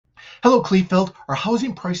Hello, Cleveland. Are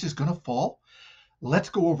housing prices going to fall? Let's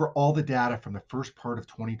go over all the data from the first part of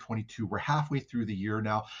 2022. We're halfway through the year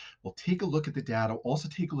now. We'll take a look at the data, also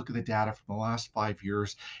take a look at the data from the last 5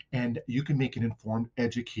 years, and you can make an informed,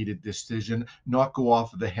 educated decision, not go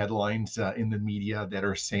off of the headlines in the media that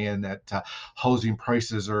are saying that housing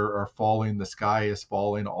prices are falling, the sky is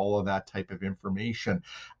falling, all of that type of information.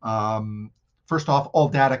 Um, First off, all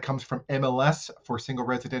data comes from MLS for single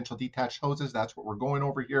residential detached houses. That's what we're going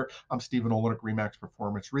over here. I'm Stephen Olenek, Remax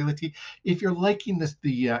Performance Realty. If you're liking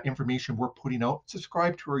the information we're putting out,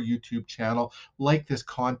 subscribe to our YouTube channel, like this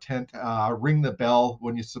content, ring the bell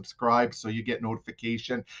when you subscribe so you get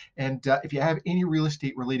notification. And if you have any real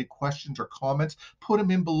estate related questions or comments, put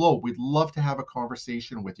them in below. We'd love to have a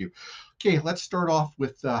conversation with you. Okay, let's start off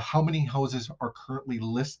with how many houses are currently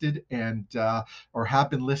listed and or have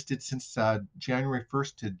been listed since January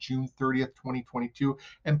 1st to June 30th, 2022.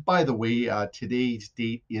 And by the way, today's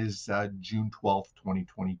date is June 12th,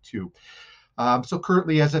 2022. So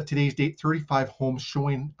currently, as of today's date, 35 homes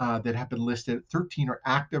showing that have been listed. 13 are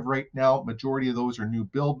active right now. Majority of those are new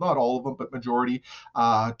build, not all of them, but majority.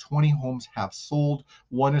 20 homes have sold.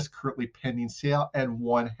 One is currently pending sale, and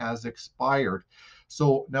one has expired.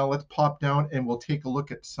 So now let's pop down and we'll take a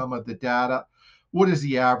look at some of the data. What is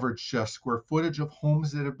the average square footage of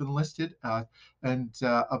homes that have been listed? And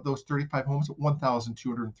of those 35 homes,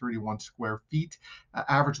 1,231 square feet.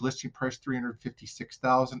 Average listing price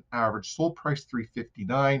 356,000. Average sold price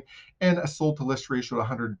 359, and a sold to list ratio of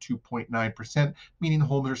 102.9%, meaning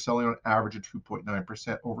homes are selling on average at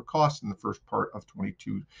 2.9% over cost in the first part of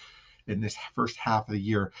 22 in this first half of the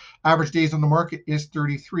year. Average days on the market is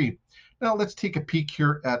 33. Now let's take a peek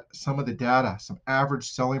here at some of the data, some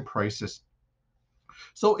average selling prices.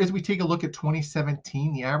 So as we take a look at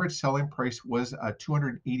 2017, the average selling price was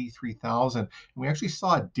 283,000. And we actually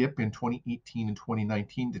saw a dip in 2018 and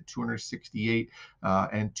 2019 to 268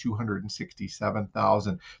 and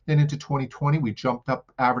 267,000. Then into 2020, we jumped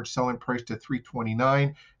up average selling price to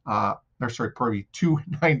 329. Or sorry, probably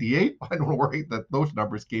 298. I don't know where those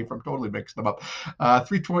numbers came from. Totally mixed them up.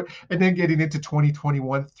 320, and then getting into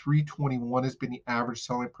 2021, 321 has been the average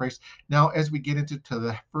selling price. Now, as we get into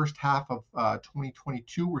the first half of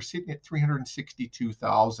 2022, we're sitting at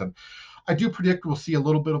 362,000. I do predict we'll see a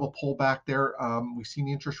little bit of a pullback there. We've seen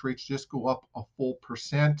the interest rates just go up a full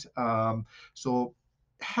percent. So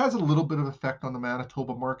has a little bit of effect on the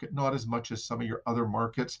Manitoba market, not as much as some of your other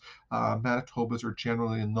markets. Manitobas are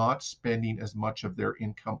generally not spending as much of their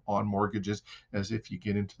income on mortgages as if you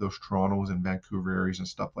get into those Torontos and Vancouver areas and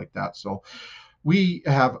stuff like that. So we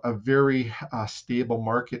have a very stable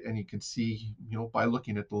market, and you can see, by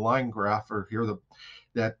looking at the line graph or here,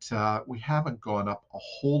 that we haven't gone up a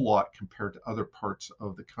whole lot compared to other parts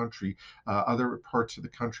of the country. Other parts of the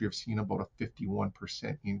country have seen about a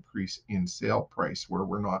 51% increase in sale price, where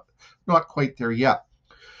we're not quite there yet.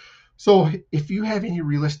 So if you have any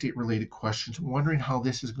real estate related questions, wondering how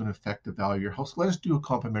this is going to affect the value of your house, let us do a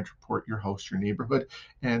complimentary report, your house, your neighborhood,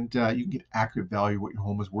 and you can get accurate value of what your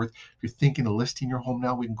home is worth. If you're thinking of listing your home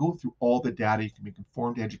now, we can go through all the data. You can make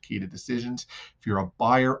informed, educated decisions. If you're a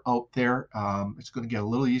buyer out there, it's going to get a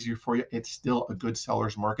little easier for you. It's still a good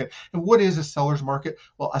seller's market. And what is a seller's market?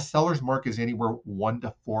 Well, a seller's market is anywhere 1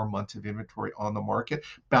 to 4 months of inventory on the market.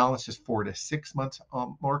 Balance is 4 to 6 months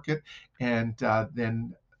on market. And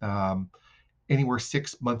then anywhere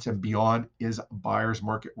 6 months and beyond is a buyer's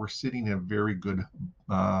market. We're sitting in a very good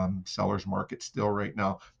seller's market still right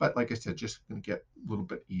now. But like I said, just going to get a little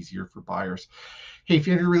bit easier for buyers. Hey, if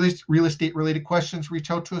you have any real estate related questions, reach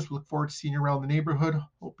out to us. We look forward to seeing you around the neighborhood.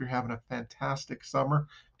 Hope you're having a fantastic summer.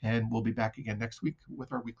 And we'll be back again next week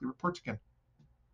with our weekly reports again.